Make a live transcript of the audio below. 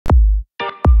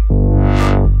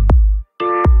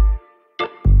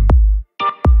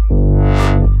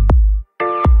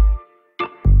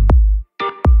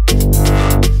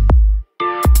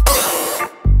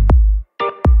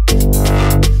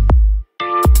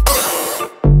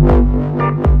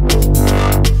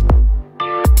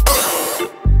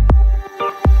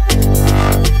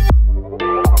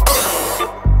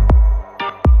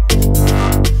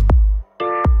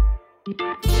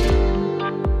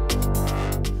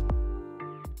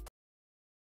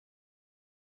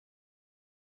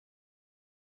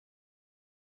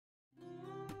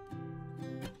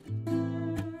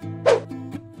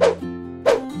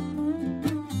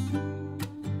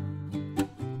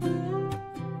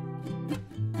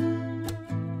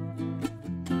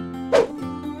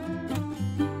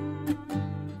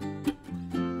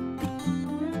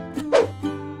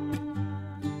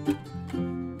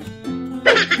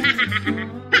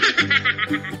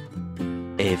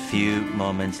few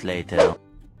moments later.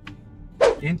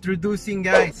 Introducing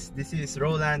guys, this is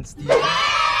RONJRZ.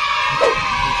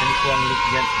 Ito po ang link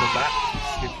dyan sa baba,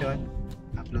 description.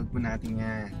 Upload po natin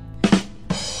yan.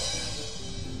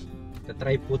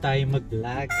 Try po tayo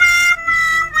mag-vlog.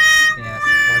 Kaya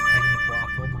supportan niyo po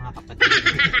ako mga kapatid.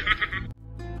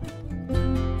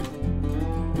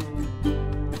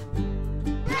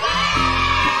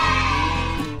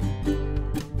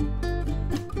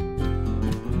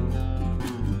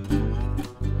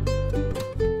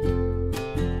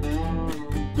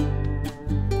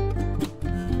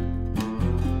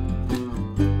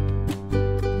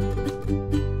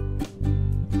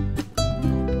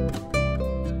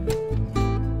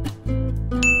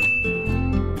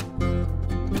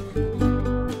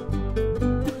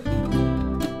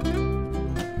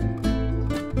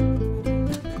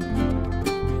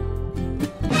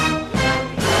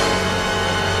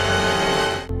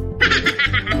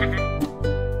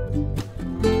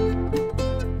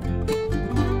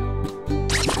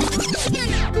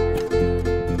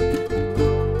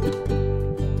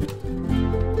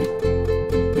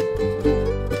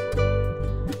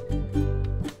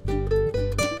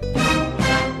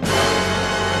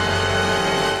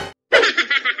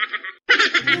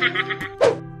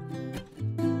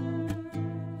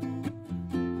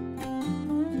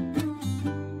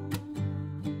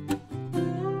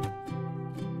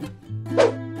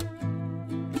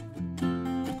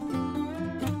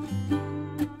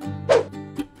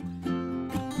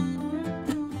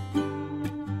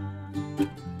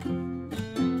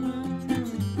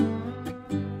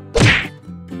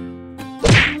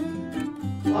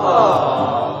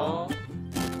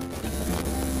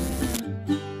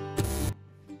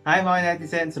 Hi mga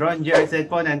netizens,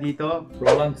 RONJRZ po nandito.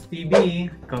 RONJRZ TV.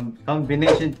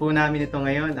 Combination po namin ito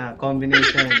ngayon.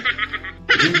 Combination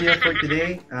video for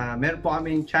today. Meron po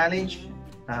kaming challenge.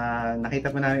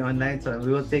 Nakita po namin online. So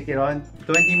we will take it on.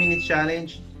 20 minutes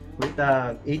challenge with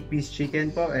 8-piece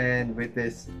chicken po and with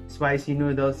this spicy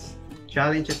noodles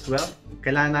challenge as well.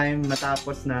 Kailangan namin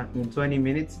matapos na in 20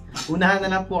 minutes. Unahan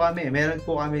na lang po kami. Meron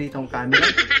po kami ditong camera.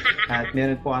 At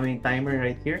meron po kaming timer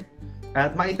right here.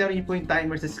 At makita rin po yung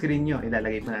timer sa screen nyo.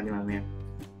 Ilalagay po natin mamaya.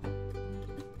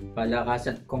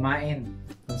 Palakasan kumain.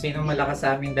 Kung sino malakas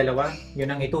sa aming dalawa, yun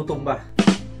ang itutumba.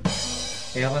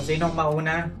 Kaya kung sino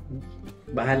mauna,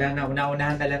 bahala na.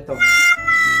 Una-unahan na lang to.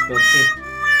 Let's see.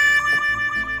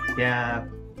 Kaya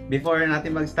before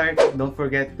natin mag-start, don't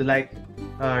forget to like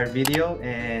our video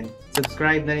and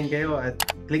subscribe na rin kayo at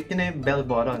click nyo na yung bell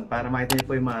button para makita nyo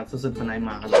po yung mga susunod pa na yung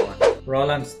mga kalawa.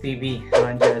 RONJRZ TV.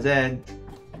 RONJRZ.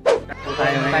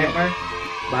 Tayo ng timer.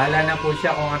 Bahala na po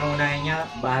siya kung ano unahin niya.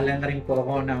 Bahala na rin po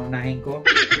ako na unahin ko.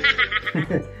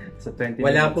 So 20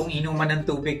 Wala minutes. pong inuman ng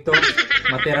tubig to.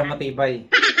 Matira matibay.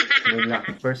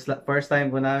 First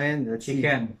time po namin. Let's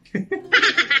Chicken.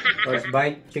 First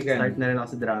bite, chicken. Start na rin ako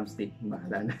sa drumstick.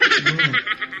 Bahala na.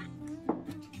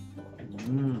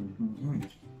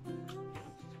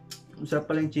 Masarap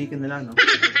pala yung chicken nila, no?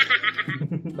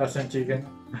 Lasang chicken.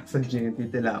 Lasang chicken.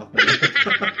 Titila ako.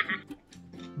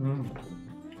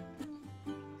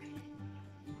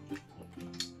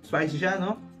 Spicy siya,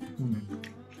 no?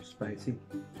 Spicy.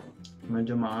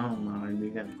 Medyo maang, mga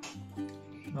kaibigan.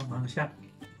 Maang siya.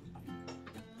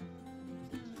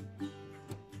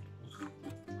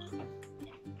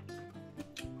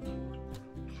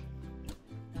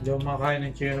 Hindi ako makakain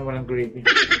ng chicken na walang gravy.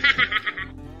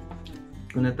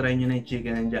 Kung na-try nyo na yung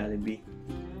chicken ng Jollibee,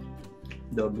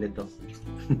 doble to.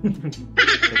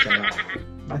 Sarap.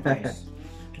 Nice.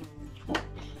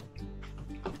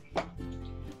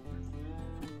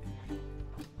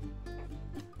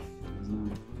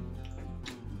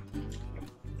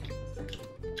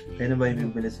 Kaya ba yung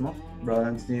bilis mo?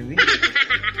 RONJRZ TV?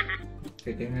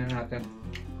 Titingnan natin.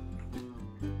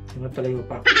 Ano talaga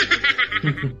pa?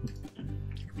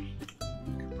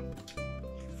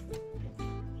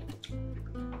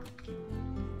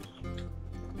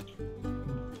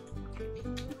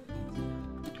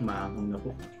 Maahong na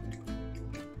po.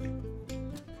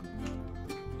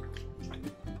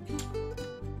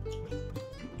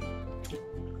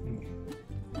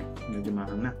 Medyo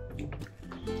maahang na.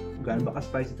 Gaano ba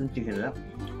ka-spicy itong chicken lang?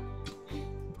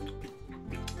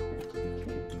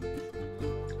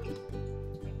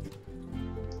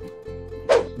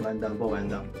 Bandang po,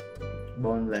 bandang.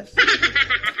 Boneless.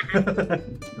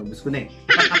 Nabus ko na eh.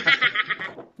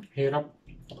 Hirap.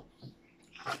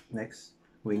 Next,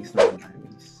 wings naman tayo.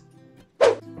 Wings.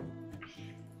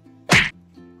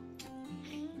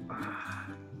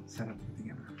 Sarap.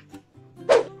 Tingnan mo.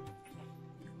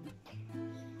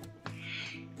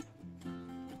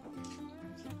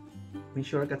 May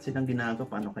shortcut silang ginagawa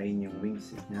paano kain yung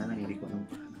wings. Nga lang, hindi ko alam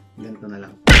paano. Ganito na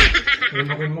lang.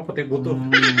 Lumakin mo pati buto.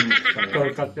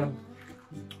 Shortcut yun.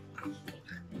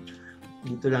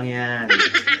 Dito lang yan.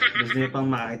 Gusto niyo pang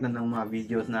makakita ng mga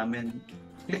videos namin,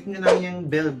 click nyo lang yung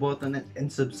bell button and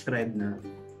subscribe na.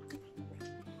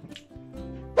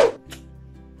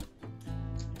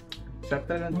 Sarap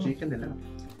talaga ng chicken nila.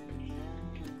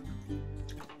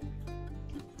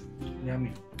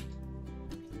 Yummy.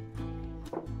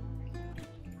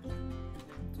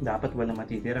 Dapat walang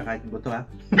matitira kahit buto ha.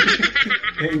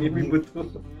 Kaya hindi may buto.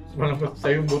 Walang buto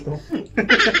sa'yo yung buto.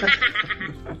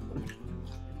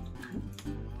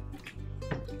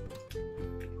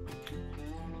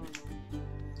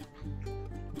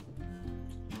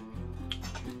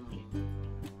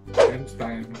 Next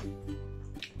time.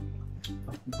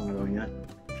 Pangalawa niya.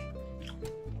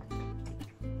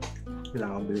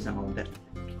 Kailangan ko bilis ng konti.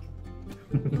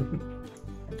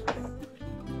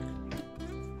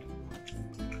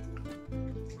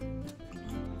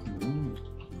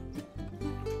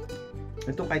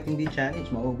 Ito kahit hindi challenge,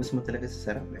 maubos mo talaga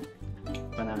sa sarap eh.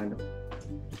 Panalo.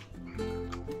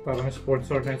 Parang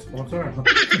sponsor na sponsor.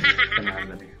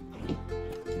 Panalo eh.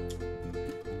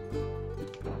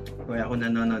 Kung ako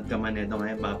nanonood ka man ito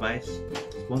ngayon, Popoyes,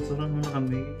 sponsoran mo na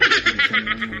kami.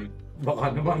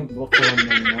 Baka naman. Baka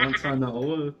naman, sana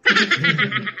all.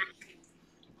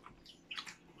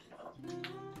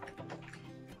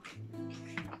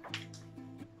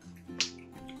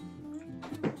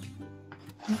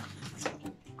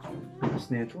 Tapos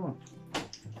na ito ah.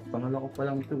 Pangala ko pa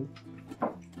lang ito.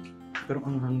 Pero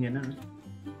ang hang niya na.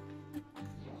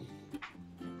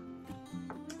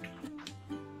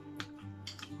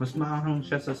 Mas maanghang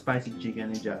siya sa spicy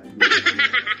chicken ni Jollibee.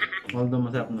 Although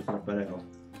masarap na sarap pareho.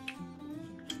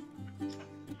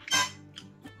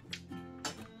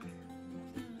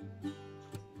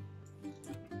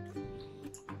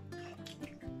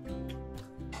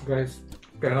 Guys,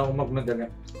 kailangan ko magmadali.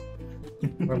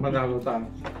 Magmanalo tayo.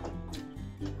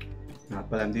 Nga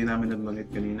pala, hindi namin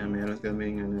nabanggit kanina. Meron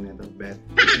kami ano nito, bet.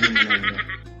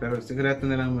 Pero sigurado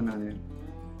na lang muna yun.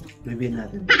 Reveal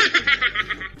natin.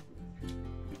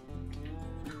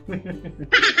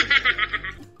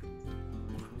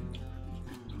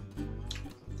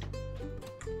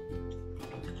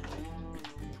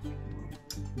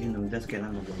 Yung noodles,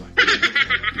 kailangan magawa.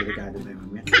 Delikado na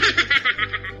yun.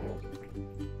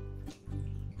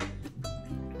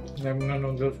 Ngayon mo na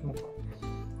noodles mo.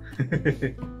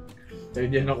 Kaya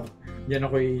diyan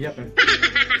ako iiyak eh.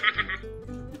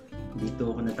 Dito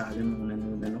ako natalo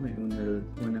ng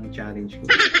unang challenge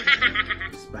ko.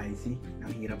 Spicy.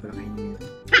 Ang hirap lang kainin ito.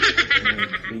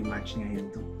 Free match ngayon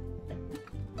to.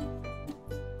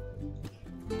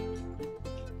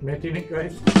 May tinik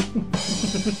guys.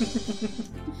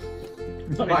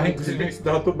 Nakain ko sila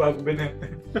isda ito bago binenta.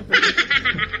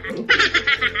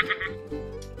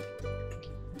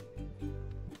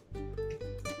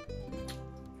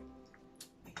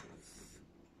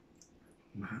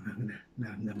 Mahangang na.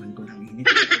 Naramdaman ko ng init.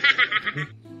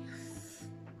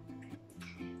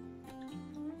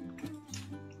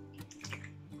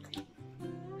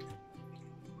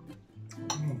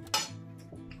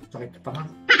 Sakit pa nga.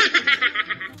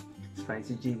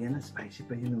 Spicy chicken na. Spicy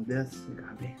pa yung noodles.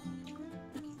 Grabe.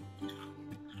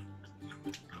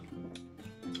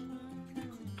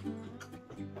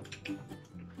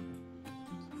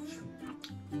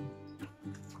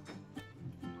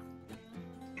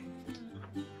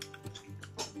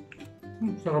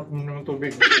 Sarap mo naman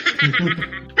tubig.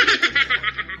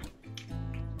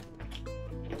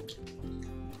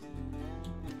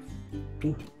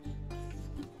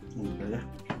 Hindi pala.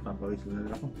 Papawis na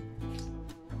lang ako.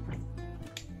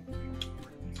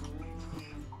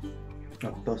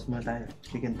 Mag-toast muna tayo.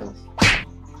 Chicken toast.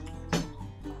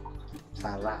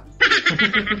 Sarap.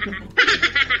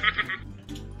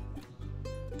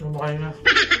 Lumakain na.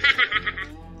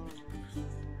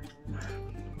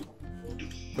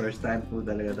 First time po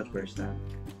talaga the first time.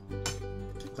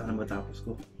 Sana matapos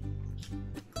ko.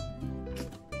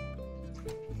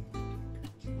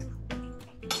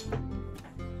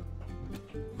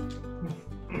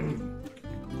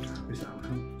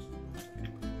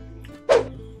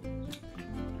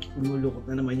 Umulukot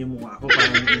na naman yung mukha ko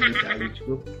parang yung challenge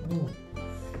ko.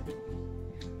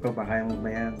 Papakain mo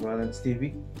ba yan, RONJRZ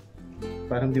TV?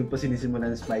 Parang di mo pa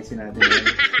sinisimulan ng spicy natin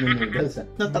yung noodles ha.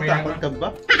 Natatakot ka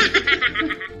ba?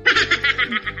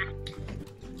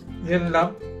 Yan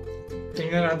lang.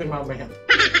 Tingnan natin mamaya.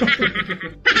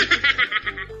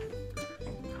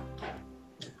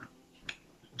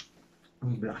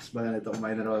 Ang lakas pala nito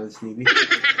kumain ng RONJRZ TV.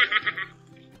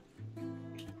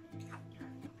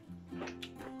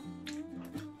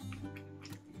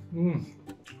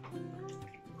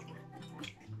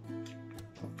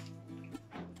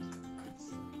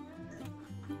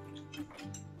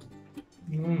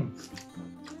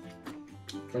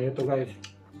 Kaya ito guys.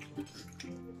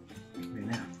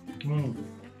 Ayun na.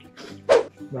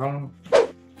 Bang.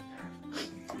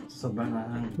 Sobrang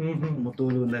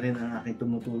tumutulo na rin ang aking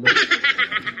tumutulo.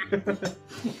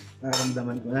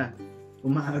 Nararamdaman ko na.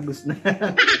 Umaagos na.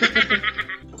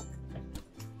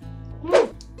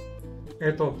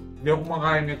 Ito, hindi ako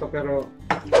kumakain nito pero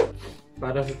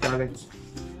para sa challenge.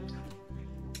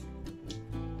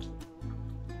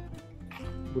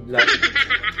 Good luck.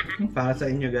 Para sa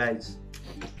inyo guys.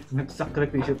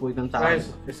 Nagsakripisyo po itong tao.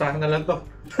 Guys, isahan na lang to.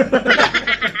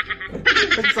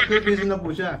 Nagsakripisyo na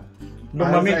po siya.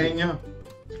 Para Lumamig. sa inyo.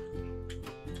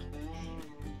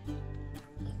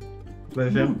 Pero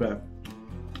syempre,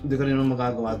 hindi ko rin naman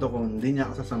magagawa to kung hindi niya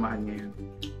ako sasamahan ngayon.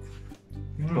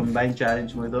 Combined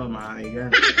challenge mo ito, mga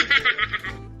kaigan.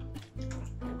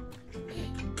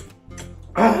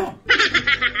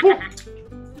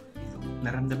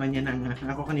 Naramdaman niya na nga.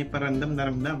 Ako kanina paramdam,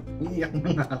 naramdam. Iiyak na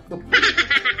nga ako.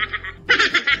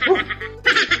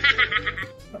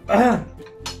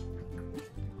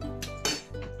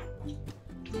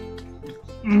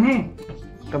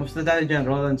 Kamusta tayo dyan,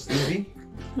 RONJRZ TV?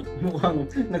 Mukhang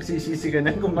nagsisisi ka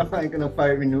na kumakain ka ng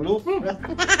fiery noodles.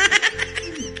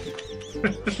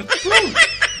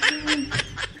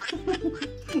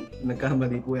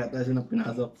 Nagkamali po yata siya ng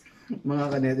pinasok. Mga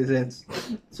ka-netizens,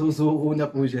 susuko na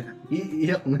po siya.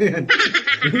 Iiyak na yan.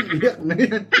 Iiyak na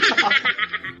yan.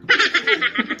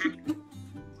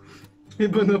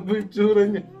 Iba na po yung tsura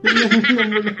niya. Tingnan mo na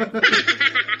mula.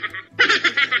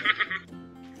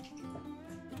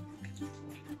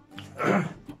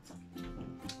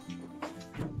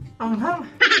 Anghang.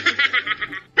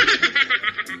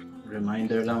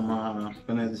 Reminder lang mga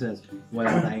ka-netizens,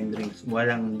 walang tayong drinks.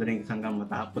 Walang drinks hanggang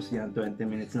matapos yan 20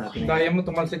 minutes natin. Kaya mo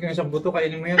tumalsik yung isang buto,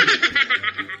 kainin mo yan.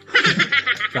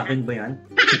 Sa akin ba yan?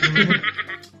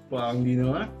 Parang hindi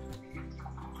naman.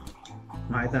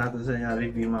 Makita natin sa inyo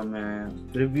review mamaya.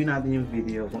 Review natin yung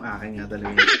video kung akin nga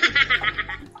talaga yun.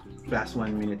 Plus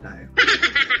 1 minute tayo.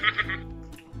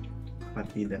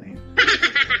 Partida na yun.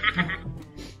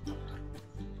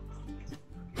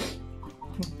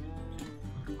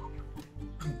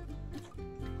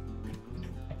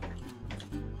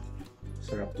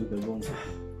 Sarap to the bone.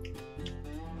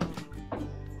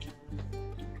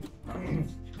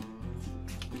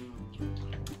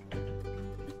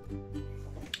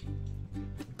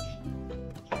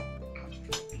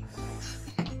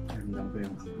 Ramdam ko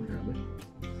yung grabe.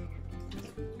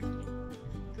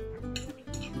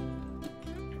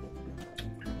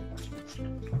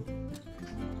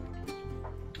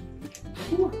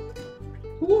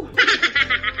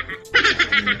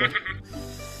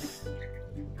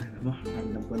 Alam mo,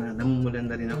 ramdam ko na. Namumulan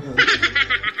na rin ako.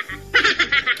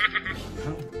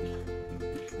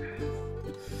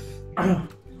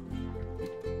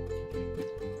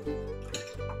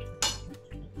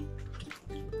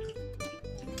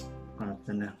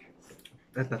 Na.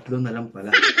 Tatlo na lang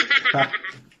pala. Ha!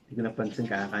 Hindi ko napansin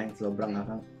kakain. Sobrang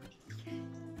akang.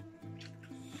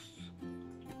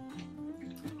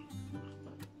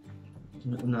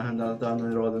 Unahan na ito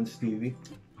ng RONJRZ TV.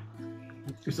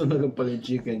 Gusto na lang pala yung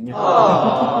chicken niya.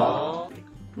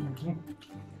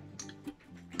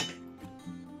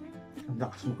 Ang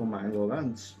lakas mo kumain,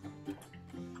 RONJRZ.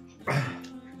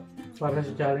 Para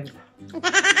sa challenge.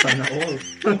 Sana all.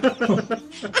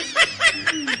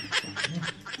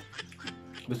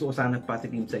 Gusto ko sana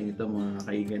patikim sa inyo ito mga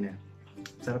kaigan eh.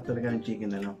 Sarap talaga ng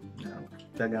chicken ano.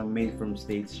 Talagang made from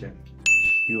States siya.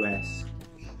 US.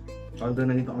 Although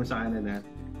nandito kami sa Canada,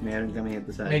 meron kami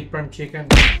ito sa... Made from chicken.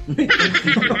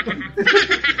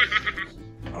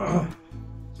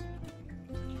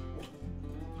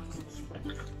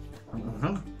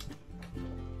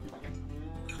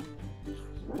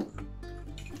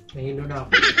 Nahilo na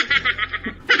ako.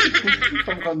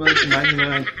 Pang kamay kumain mo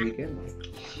ng chicken.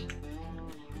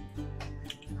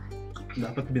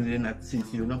 Dapat binili natin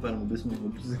sisiyo na para mabilis mo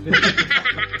mabilis.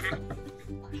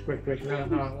 Quick na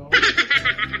ako.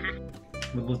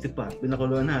 Mabuti pa,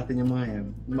 pinakuluan natin yung mga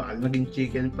yan. Mahal naging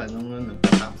chicken pa nung ano,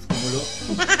 tapos kumulo.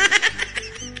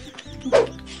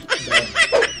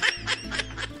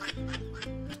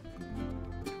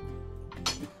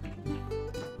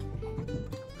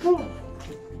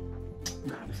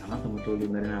 Grabe sama, tumutulog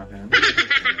na rin ako.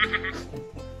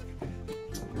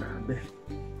 Grabe.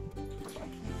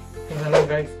 Ito na lang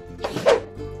guys.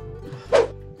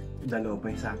 Dalawa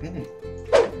pa yung sa akin eh.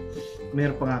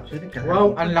 Meron pang actually.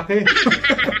 Wow, ang laki.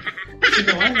 Kasi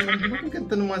naman, bakit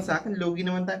ganito naman sa akin? Logi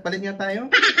naman tayo. Palit nga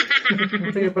tayo.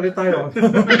 Sige, palit tayo.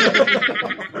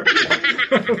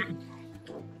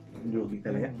 Logi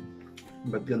talaga.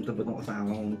 Ba't ganito ba itong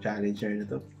kasama kong challenger na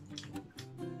to?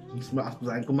 Mas makas pa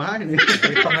sa akin kumain eh.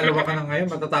 May pangalawa ka na ngayon,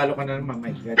 matatalo ka na naman.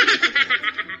 My God.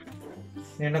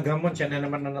 Yung naghamon, siya na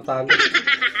naman na natalo.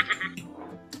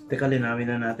 Teka,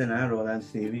 linawin na natin ha, RONJRZ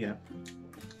TV ha.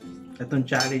 Itong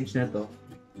challenge na to,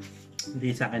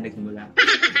 hindi sa akin nagmula.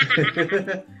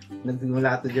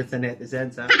 Nagmula to dyan sa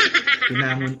netizens ha.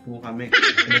 Pinamon po kami.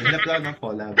 Naghanap lang ng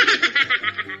collab.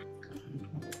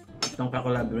 Itong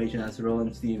ka-collaboration as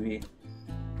RONJRZ TV.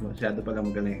 Masyado pala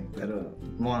magaling. Pero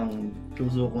mukhang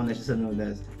susuko na siya sa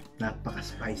noodles.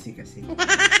 Napaka-spicy kasi.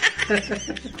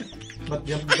 Ba't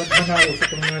manalo sa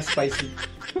itong mga spicy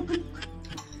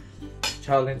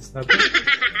challenge na to?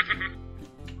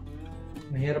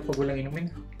 Mahirap pag walang inumin.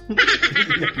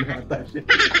 Iyak na ata siya.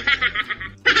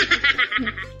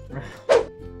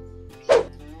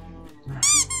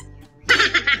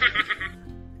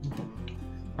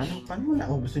 Paano mo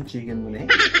naubos yung chicken mo na eh?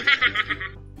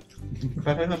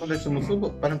 Parang naman na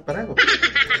sumusubok. Parang pareho.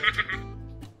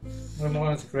 Ano mo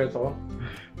nga ang sekreto ko?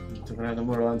 Sakarado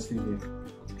mo RONJRZ TV.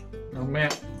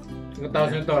 Mamaya,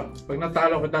 pagkatapos nito, pag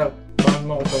natalo kita, bahan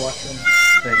mo ako sa washroom.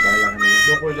 Ay, bahala ka na yan.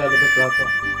 Doon ko ilalabas lahat ko.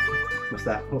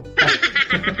 Basta ako.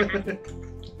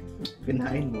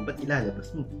 Pinain mo, ba't ilalabas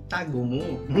mo? Tago mo.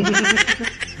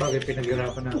 Bakit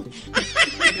pinaghirapan natin?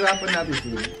 Pinaghirapan natin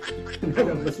siya.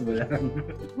 Ilalabas mo lang.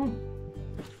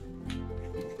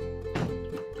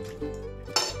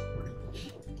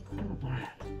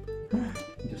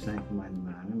 Diyos na yung kumain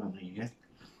marami, mga kaigat.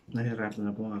 Nahirapan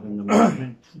na po ang aking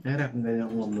naman. Nahirapan na rin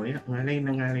akong mamuya. Ngalay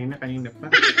na kanina pa.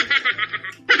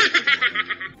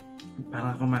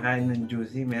 Parang kumakain ng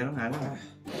juicy, meron nga lang.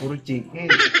 Puro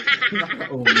chicken.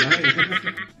 Naka-umay.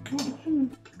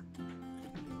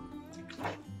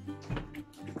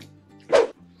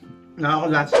 Ako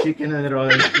last chicken na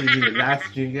RONJRZ TV. Last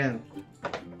chicken.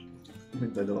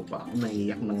 Nagdalawa pa ako.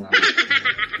 Naiiyak na nga.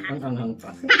 Ang anghang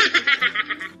pa.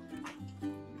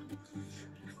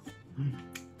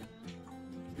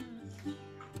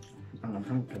 Ang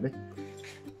anghang tabi.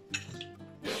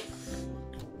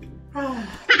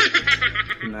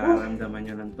 Nararamdaman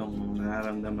nyo lang tong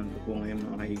nararamdaman ko po ngayon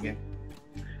mga kaigan.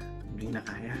 Hindi na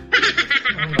kaya.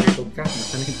 Nagtog ka.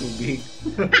 Nasaan yung tubig?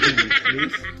 Tubig,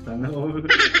 please. Sana all.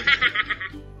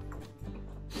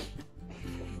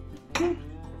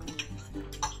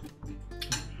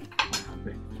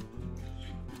 Grabe.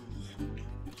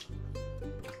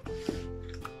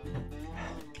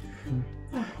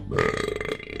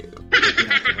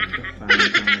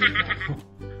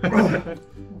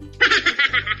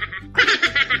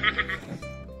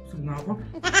 Saan na ako?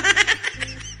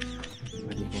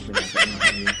 Hindi po pinasa na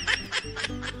kayo.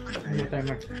 Ano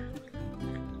timer?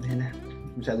 Ayan na.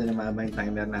 Masyado na mahaba yung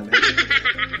timer natin.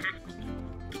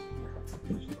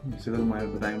 Siguro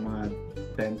mayroon pa tayong mga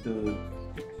 10 to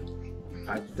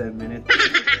 10 minutes.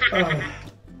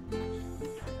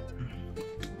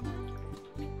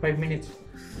 5 minutes.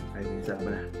 5 minutes na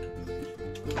pala.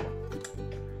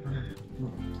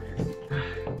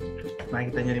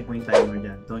 Makikita nyo rin po yung timer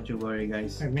dyan. Don't you worry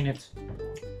guys. 5 minutes.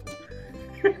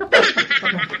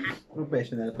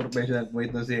 Professional po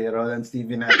ito si RONJRZ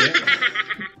TV natin.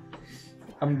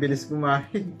 Ang bilis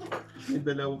kumain. May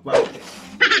dalawa pa.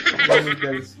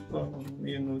 Noodles.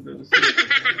 May noodles.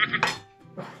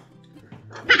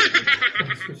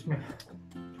 Excuse me.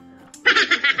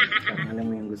 Parang alam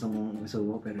mo yung gusto mong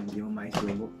isubo pero hindi mo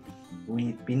maisubo.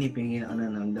 Pinipingin ako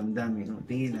na ng damdamin.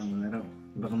 Tingin lang mga raw.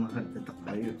 Baka makatatak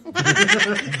tayo.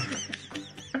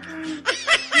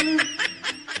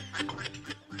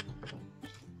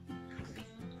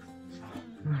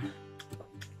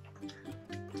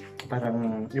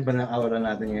 Parang iba na aura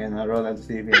natin ngayon na RONJRZ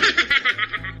TV.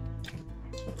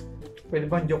 Pwede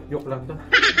ba joke lang to?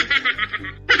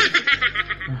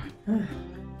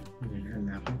 Ayan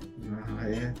na ako.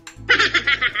 Nakakaya.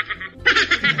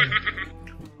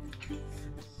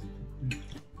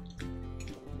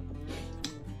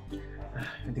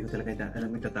 Hindi ko talaga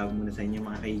alam. Itatawag muna sa inyo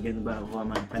mga kaigan ba ako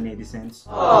mga ka-netizens.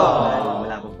 Dahil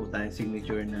wala pa po tayong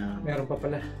signature na Meron pa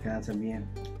pala. kaya sabihin.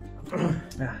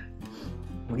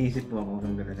 Mag-iisip po ako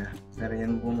ng gano'n. Pero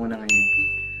yan po muna ngayon.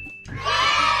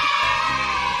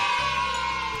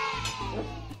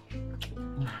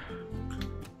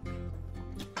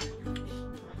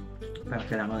 Parang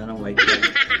kailangan ko na ng white wine.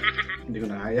 Hindi ko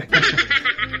na kaya.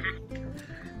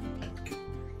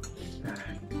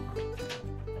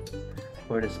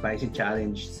 For the spicy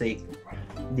challenge sake,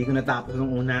 hindi ko natapos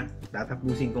nung una.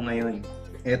 Tatapusin ko ngayon.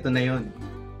 Eto na yun.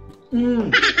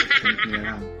 Hindi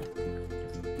na lang.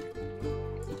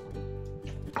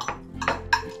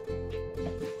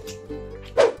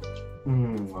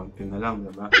 konti na lang,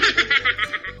 diba?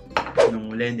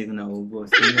 Nung uli, hindi ko naubos.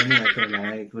 Tingnan nyo, ito,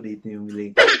 like ko dito yung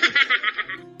link.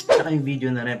 Saka yung video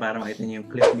na rin para makita nyo yung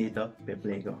clip dito.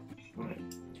 Pe-play ko.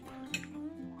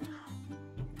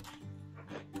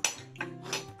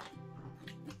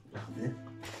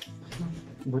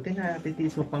 Buti na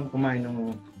titis mo pang kumain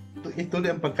ng... Ituloy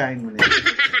ang pagkain mo na yun.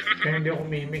 Kaya hindi ako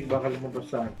mimig, baka lumabas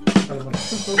sa akin. Alam mo na.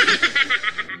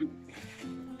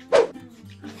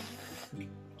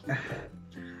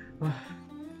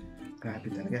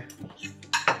 Grabe talaga.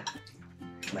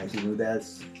 Spicy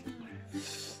noodles.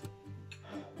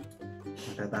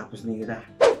 Matatapos na kita.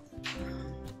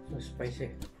 So spicy.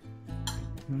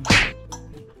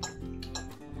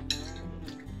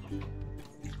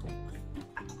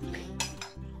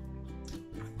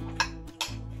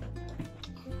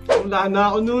 Wala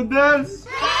na ako noodles!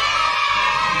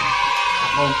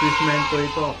 Accomplishment ko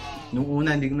ito. Nung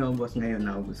una hindi ko naubos, ngayon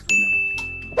naubos ko na.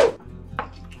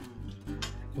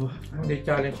 Hindi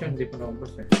challenge yun, hindi pa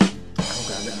naubos eh. Ako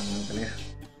grabe ang talaga.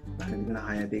 Parang hindi ko na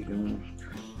kaya take yung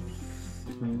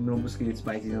naubos ko yung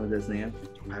spicy noodles na yan.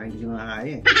 Parang hindi ko na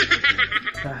kaya eh.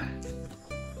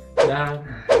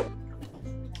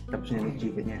 Tapos niya yung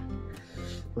chicken niya.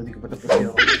 O di ko pa tapos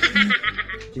yung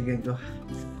chicken ko.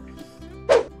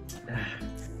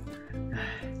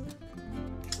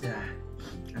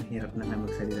 Ang hirap na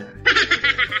magsalita.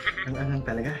 Ang angang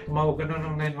talaga. Tumawag ka nun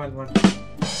ng 911.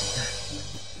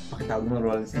 Pakitawag mo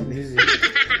Rollins. Hindi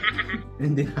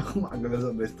na ako makagala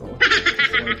sa besto ko.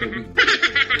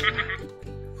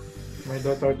 My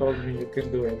daughter told me you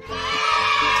can do it.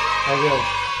 I will.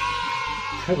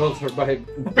 I will survive.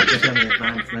 Ito siya mga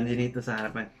fans. Nandito sa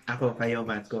harapan. Ako, kayo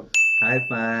fans ko. Hi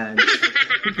fans!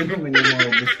 Ito naman yung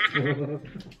mga gusto.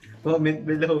 Comment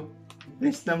below.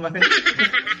 Please naman.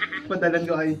 Padalan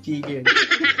ko kayong chicken.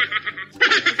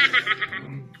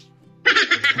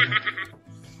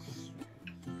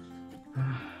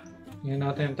 Yan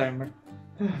natin yung timer.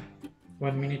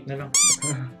 1 minute na lang.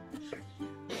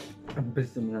 Ang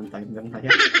best naman ng timer na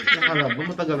yan. Nakalaba,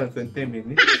 matagal ang 20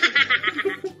 minutes.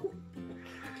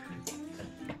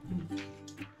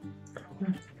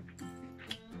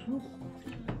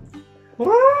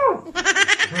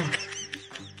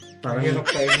 Parang hirap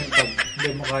kainin pag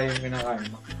hindi mo kaya yung kinakain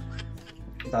mo.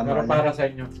 Pero para sa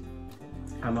inyo.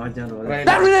 Tama ka dyan, Roland.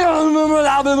 Hindi ako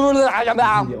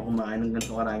kumakain ng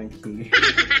ganito karaming chicken.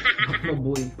 Baka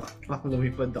mabuhay pa. Baka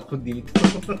lumipad ako dito.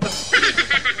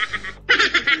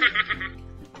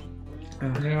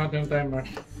 Hindi natin yung timer.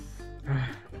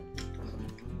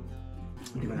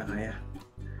 Hindi ko na kaya.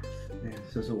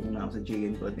 Susuko na ako sa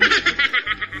chicken ko.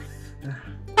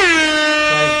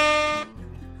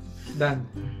 Done.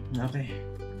 Okay.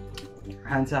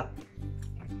 Hands up.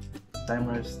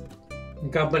 Timers.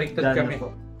 Nagkabaliktad kami.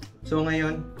 Po. So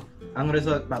ngayon, ang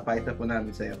result papakita po namin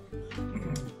sa'yo.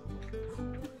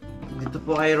 Ito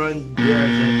po ay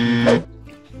RONJRZ.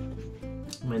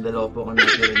 May dalawa po ako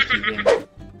natin chicken.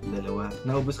 Dalawa.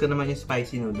 Naubos ka naman yung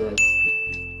spicy noodles.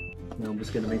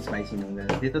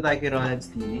 Dito tayo kay Ronald's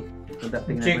TV.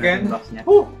 Chicken? Yung box niya.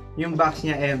 Yung box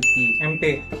niya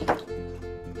empty.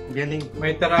 Galing.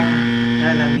 May tarang.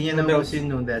 Hindi niya naubos yung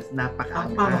noodles.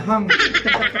 Napaka-ahang.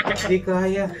 Hindi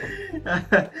kaya.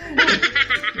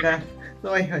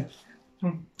 So ayun.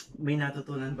 May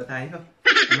natutunan ba tayo?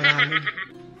 Marami.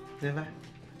 Diba?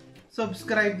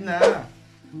 Subscribe na.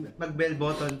 Mag-bell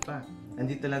button pa.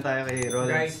 Andito lang tayo kay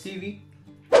Ronald's TV.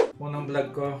 Unang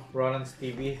vlog ko, Ronald's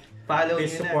TV. Follow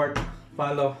Please support.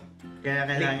 Follow. Kaya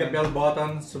click the bell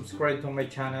button. Subscribe to my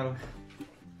channel.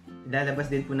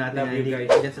 Lalabas din po natin Love you guys.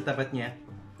 Dyan sa tapat niya.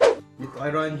 Dito kay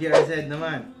RONJRZ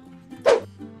naman.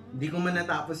 Hindi ko man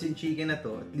natapos yung chicken na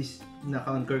to. At least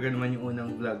naka-conquer ka naman yung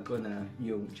unang vlog ko na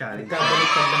yung challenge.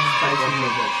 Nagkabaliktad lang yung spicy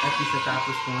noodles. At least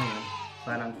natapos ko ngayon.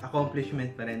 Parang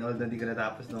accomplishment pa rin. Although hindi ko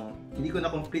natapos nung... Hindi ko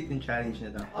na-complete yung challenge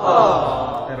na to.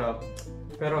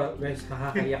 Pero guys,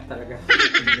 nakakayak talaga.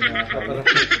 hindi ko nakakaya.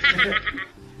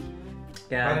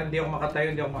 Kaya... Parang hindi ako makatayo,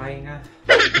 hindi ako makahinga.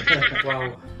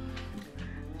 Wow.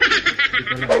 Hindi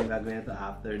ko lang yung gagawin na to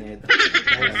after na ito.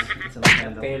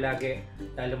 Kayo lagi,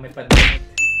 lalo may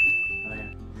pandemic.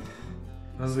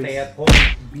 Okay. Stay at home.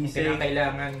 Be safe.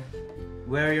 Kailangan.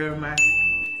 Wear your mask.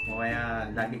 O kaya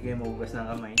lagi kayo mabugas ng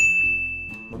kamay.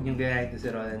 Huwag niyong gaya ito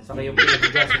si Roland. Saka yung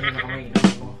pinabugasan nyo na kamay,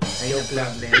 inamin mo. Ayaw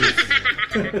lang.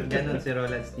 Ganon si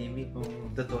Roland's TV.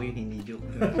 Totoo yun, hindi joke.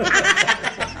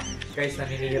 Guys,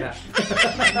 naninira.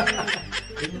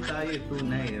 Ganyan tayo,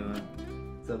 tunay. Diba?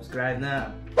 Subscribe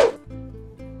na.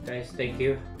 Guys, thank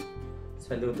you.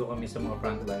 Saludo kami sa mga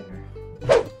frontliner.